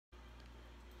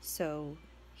So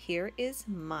here is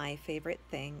my favorite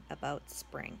thing about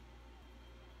spring.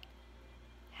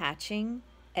 Hatching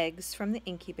eggs from the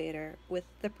incubator with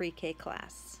the pre-K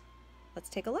class. Let's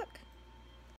take a look.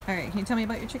 All right, can you tell me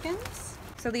about your chickens?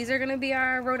 So these are going to be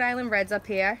our Rhode Island Reds up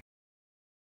here.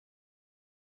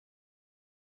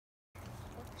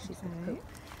 She's in the coop.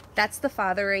 That's the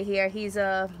father right here. He's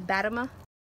a Batama.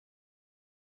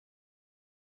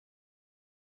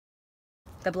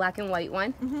 The black and white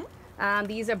one.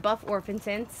 These are buff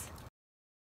Orpingtons.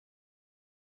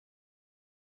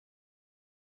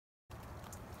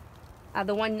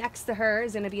 The one next to her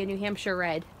is going to be a New Hampshire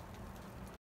Red.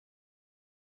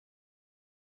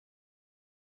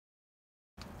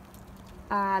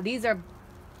 These are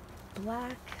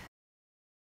black.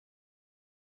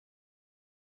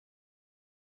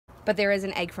 But there is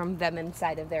an egg from them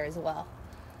inside of there as well.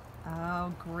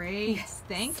 Oh, great. Yes.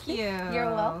 Thank you.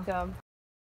 You're welcome.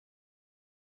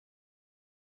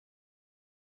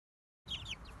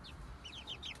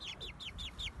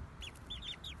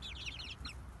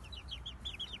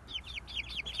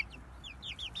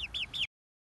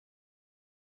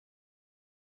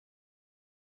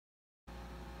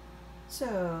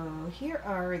 So here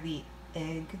are the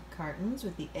egg cartons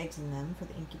with the eggs in them for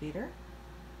the incubator.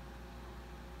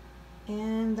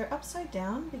 And they're upside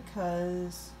down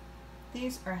because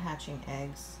these are hatching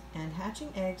eggs, and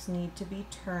hatching eggs need to be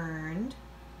turned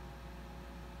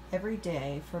every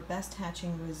day for best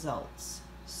hatching results.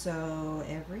 So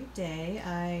every day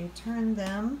I turn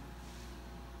them.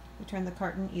 I turn the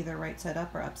carton either right side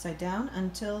up or upside down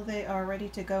until they are ready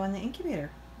to go in the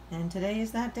incubator. And today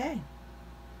is that day.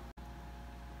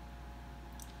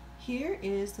 Here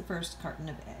is the first carton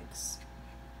of eggs.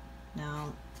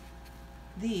 Now,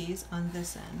 these on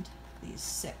this end, these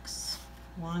 6.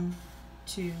 1,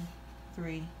 2,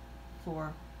 3,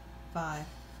 4, 5,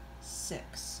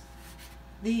 6.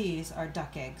 These are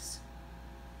duck eggs.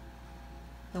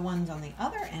 The ones on the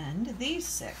other end, these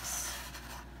 6.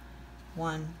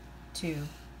 1, 2,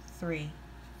 3,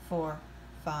 4,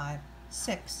 5,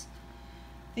 6.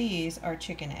 These are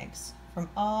chicken eggs from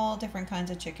all different kinds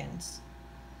of chickens.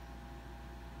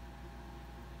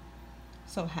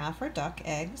 So half are duck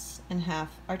eggs and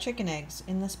half are chicken eggs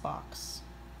in this box.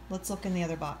 Let's look in the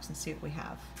other box and see what we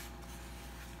have.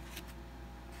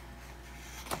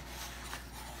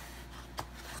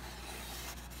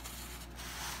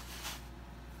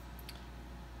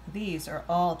 These are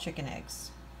all chicken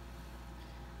eggs.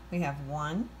 We have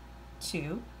 1,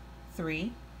 2,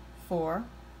 3, 4,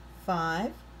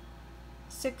 5,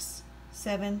 6,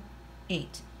 7,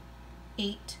 8.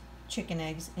 8 chicken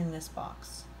eggs in this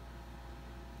box.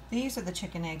 These are the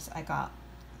chicken eggs I got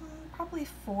probably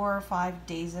 4 or 5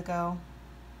 days ago,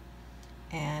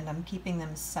 and I'm keeping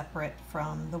them separate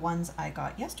from the ones I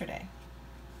got yesterday.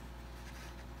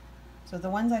 So the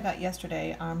ones I got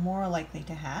yesterday are more likely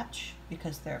to hatch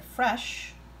because they're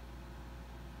fresh,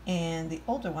 and the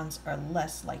older ones are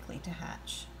less likely to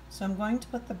hatch. So I'm going to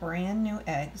put the brand new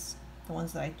eggs, the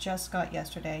ones that I just got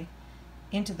yesterday,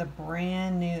 into the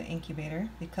brand new incubator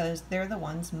because they're the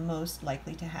ones most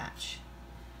likely to hatch.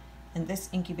 And this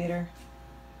incubator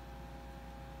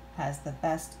has the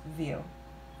best view.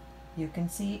 You can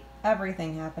see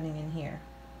everything happening in here.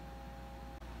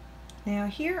 Now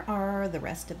here are the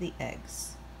rest of the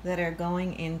eggs that are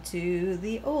going into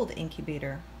the old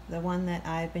incubator, the one that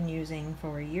I've been using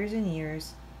for years and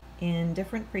years in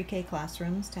different pre-K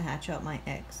classrooms to hatch out my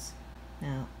eggs.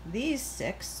 Now these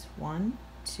 6, 1,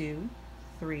 2,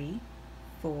 3,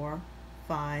 4,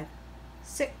 5,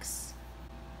 6.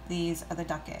 These are the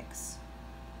duck eggs.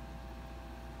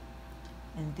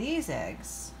 And these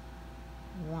eggs,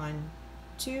 1,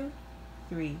 2,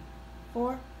 3,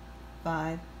 4,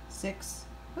 5, 6,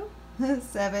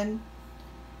 7.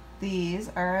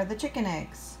 These are the chicken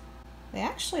eggs. They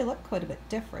actually look quite a bit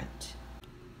different.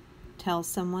 Tell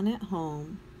someone at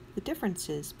home the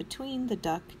differences between the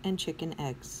duck and chicken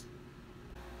eggs.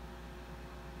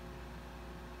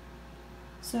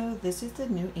 So this is the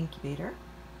new incubator.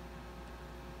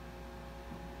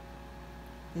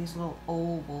 These little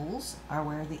ovals are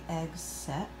where the eggs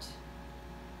set,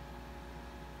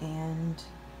 and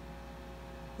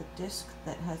the disc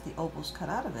that has the ovals cut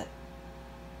out of it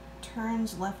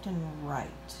turns left and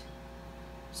right.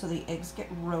 So the eggs get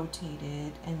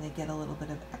rotated and they get a little bit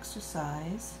of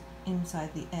exercise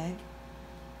inside the egg,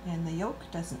 and the yolk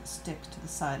doesn't stick to the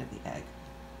side of the egg.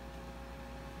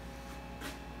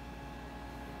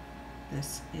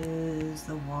 This is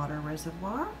the water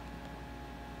reservoir.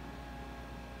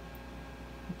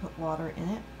 Put water in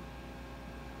it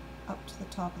up to the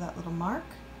top of that little mark,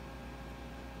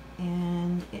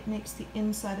 and it makes the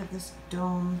inside of this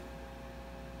dome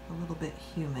a little bit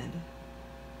humid,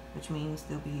 which means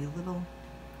there'll be little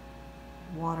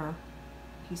water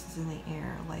pieces in the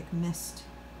air, like mist.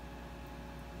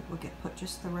 It will get put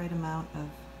just the right amount of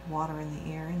water in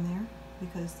the air in there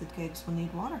because the eggs will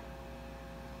need water.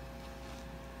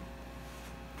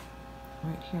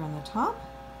 Right here on the top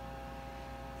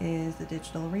is the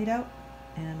digital readout,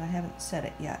 and I haven't set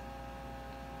it yet.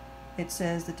 It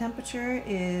says the temperature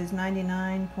is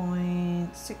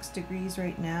 99.6 degrees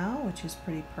right now, which is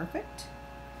pretty perfect.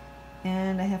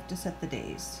 And I have to set the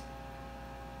days.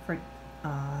 For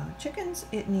chickens,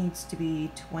 it needs to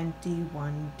be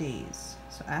 21 days.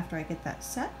 So after I get that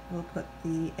set, we'll put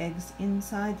the eggs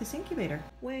inside this incubator.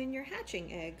 When you're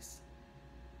hatching eggs,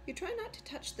 you try not to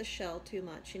touch the shell too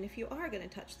much. And if you are going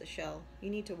to touch the shell, you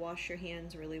need to wash your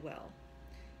hands really well,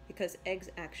 because eggs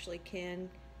actually can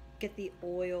get the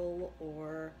oil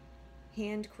or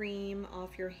hand cream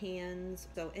off your hands.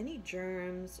 So any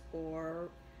germs or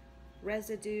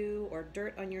residue or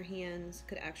dirt on your hands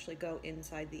could actually go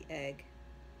inside the egg.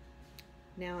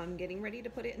 Now I'm getting ready to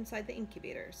put it inside the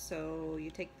incubator. So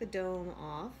you take the dome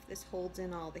off. This holds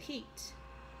in all the heat.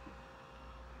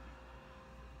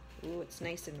 Ooh, it's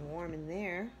nice and warm in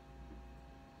there.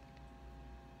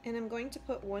 And I'm going to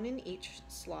put one in each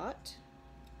slot.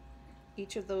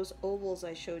 Each of those ovals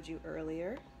I showed you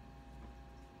earlier.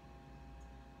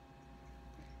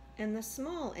 And the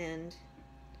small end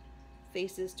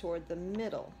faces toward the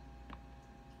middle,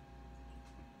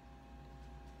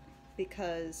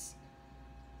 because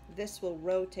this will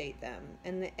rotate them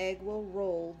and the egg will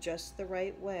roll just the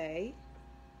right way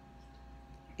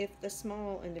if the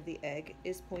small end of the egg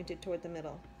is pointed toward the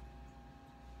middle.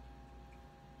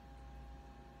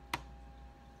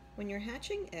 When you're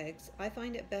hatching eggs, I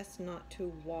find it best not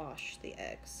to wash the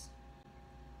eggs,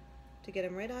 to get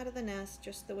them right out of the nest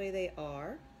just the way they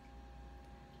are,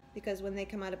 because when they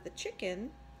come out of the chicken,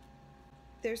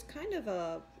 there's kind of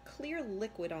a clear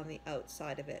liquid on the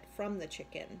outside of it from the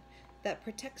chicken that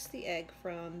protects the egg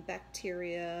from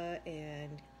bacteria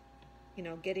and, you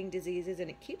know, getting diseases, and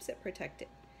it keeps it protected.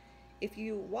 If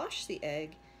you wash the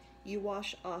egg, you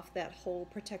wash off that whole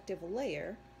protective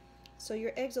layer, so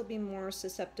your eggs will be more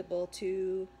susceptible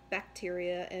to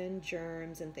bacteria and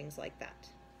germs and things like that.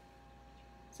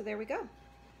 So there we go.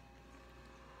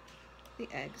 The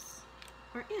eggs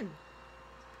are in.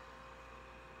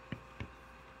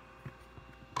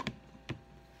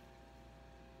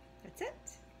 That's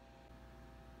it.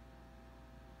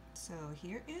 So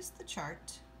here is the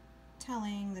chart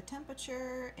telling the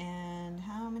temperature and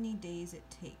how many days it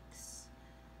takes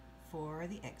for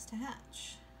the eggs to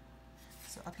hatch.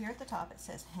 So up here at the top it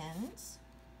says hens.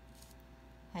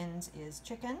 Hens is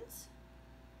chickens.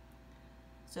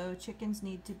 So chickens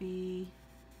need to be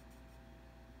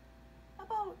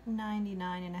about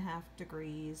 99.5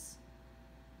 degrees.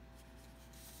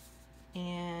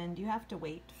 And you have to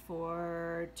wait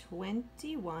for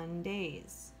 21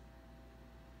 days.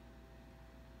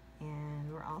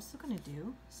 And we're also going to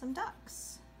do some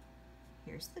ducks.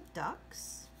 Here's the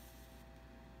ducks.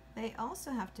 They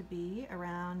also have to be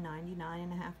around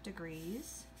 99.5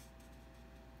 degrees,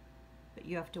 but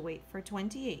you have to wait for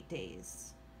 28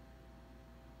 days.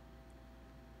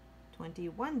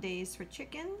 21 days for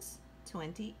chickens,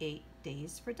 28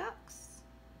 days for ducks.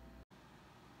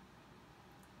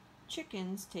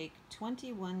 Chickens take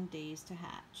 21 days to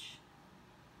hatch.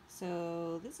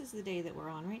 So this is the day that we're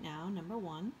on right now, number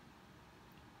 1.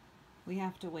 We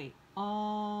have to wait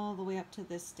all the way up to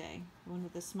this day, the one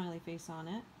with the smiley face on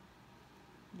it.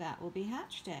 That will be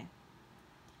hatch day.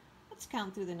 Let's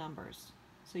count through the numbers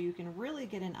so you can really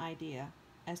get an idea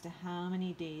as to how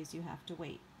many days you have to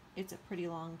wait. It's a pretty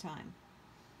long time.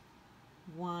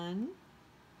 1,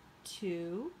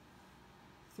 2,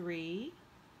 3,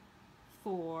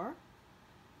 4,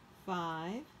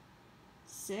 5,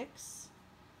 6,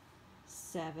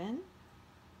 7,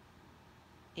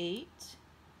 8,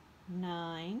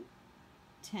 9,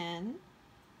 10,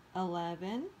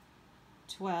 11,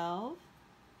 12,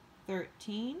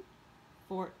 13,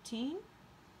 14,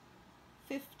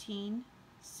 15,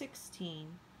 16,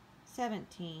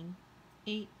 17,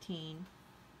 18,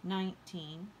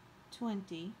 19,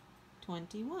 20,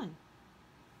 21.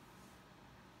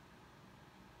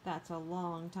 That's a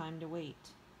long time to wait.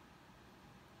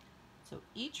 So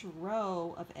each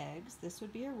row of eggs, this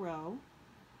would be a row,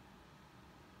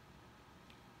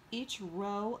 each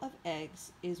row of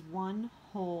eggs is 1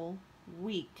 whole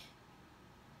week.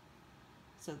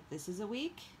 So this is a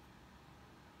week,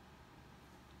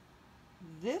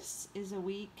 this is a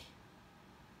week,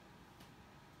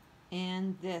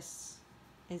 and this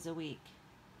is a week.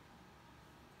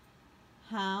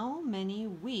 How many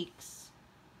weeks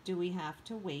do we have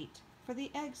to wait for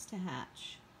the eggs to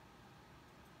hatch?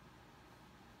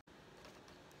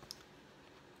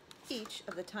 Each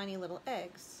of the tiny little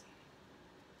eggs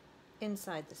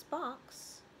inside this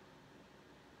box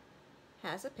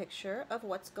has a picture of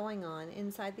what's going on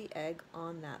inside the egg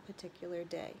on that particular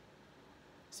day.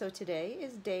 So today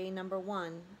is day number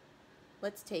 1.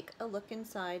 Let's take a look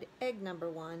inside egg number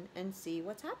 1 and see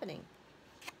what's happening.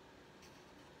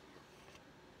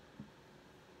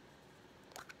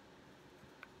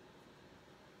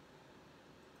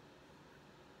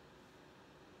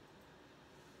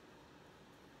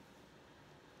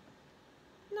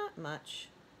 Not much.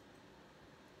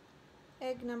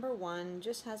 Egg number 1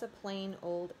 just has a plain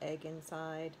old egg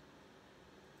inside.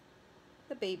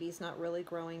 The baby's not really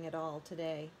growing at all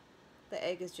today. The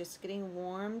egg is just getting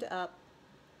warmed up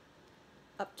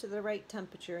to the right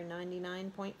temperature,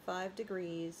 99.5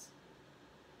 degrees,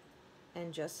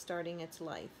 and just starting its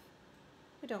life.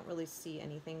 We don't really see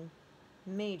anything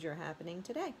major happening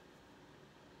today.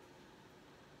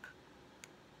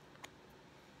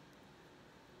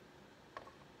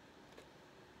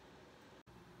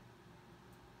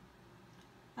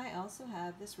 I also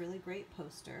have this really great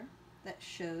poster that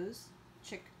shows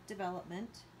chick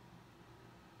development,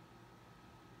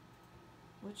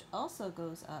 which also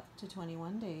goes up to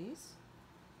 21 days.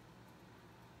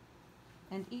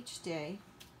 And each day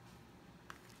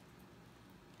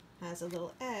has a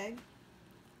little egg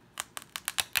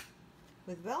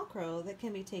with Velcro that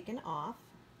can be taken off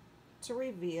to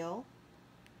reveal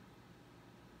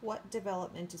what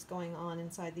development is going on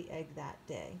inside the egg that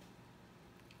day.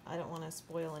 I don't want to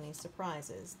spoil any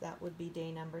surprises. That would be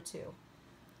day number 2.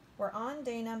 We're on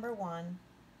day number 1,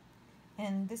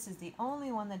 and this is the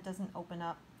only one that doesn't open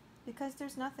up because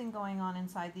there's nothing going on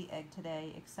inside the egg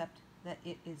today except that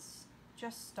it is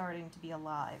just starting to be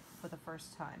alive for the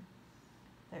first time.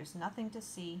 There's nothing to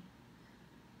see.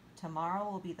 Tomorrow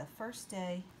will be the first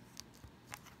day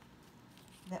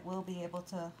that we'll be able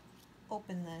to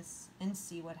open this and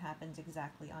see what happens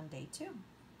exactly on day 2.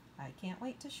 I can't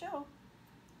wait to show.